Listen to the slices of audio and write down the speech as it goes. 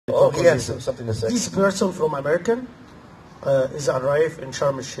Oh, he has something to say. This person from American is arrived in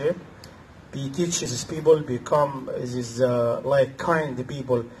Sharm el Sheikh. He teaches his people become like kind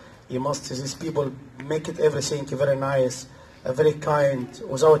people. He must these people make it everything very nice, very kind,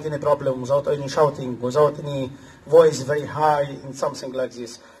 without any problem, without any shouting, without any voice very high, and something like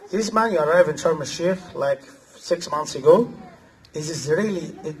this. This man arrived in Sharm el Sheikh like 6 months ago. It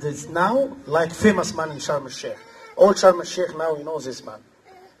is now like famous man in Sharm el Sheikh. All Sharm el Sheikh now know this man.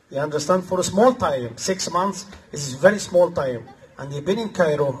 You understand? For a small time, 6 months is very small time. And they've been in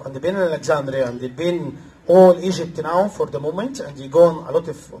Cairo, and they've been in Alexandria, and they've been all Egypt now for the moment, and they go on a lot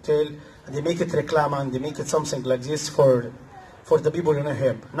of hotel, and they make it reclama, and they make it something like this for the people in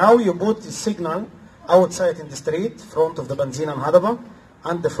him. Now you put the signal outside in the street, front of the Benzina and Hadaba,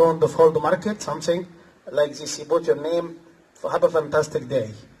 and the front of Holdo Market, something like this. You put your name, have a fantastic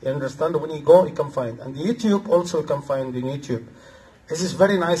day. You understand? When you go, you can find. And the YouTube also you can find in YouTube. This is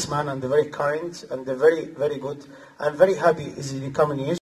very nice man and very kind and very, very good. I'm very happy is he coming here.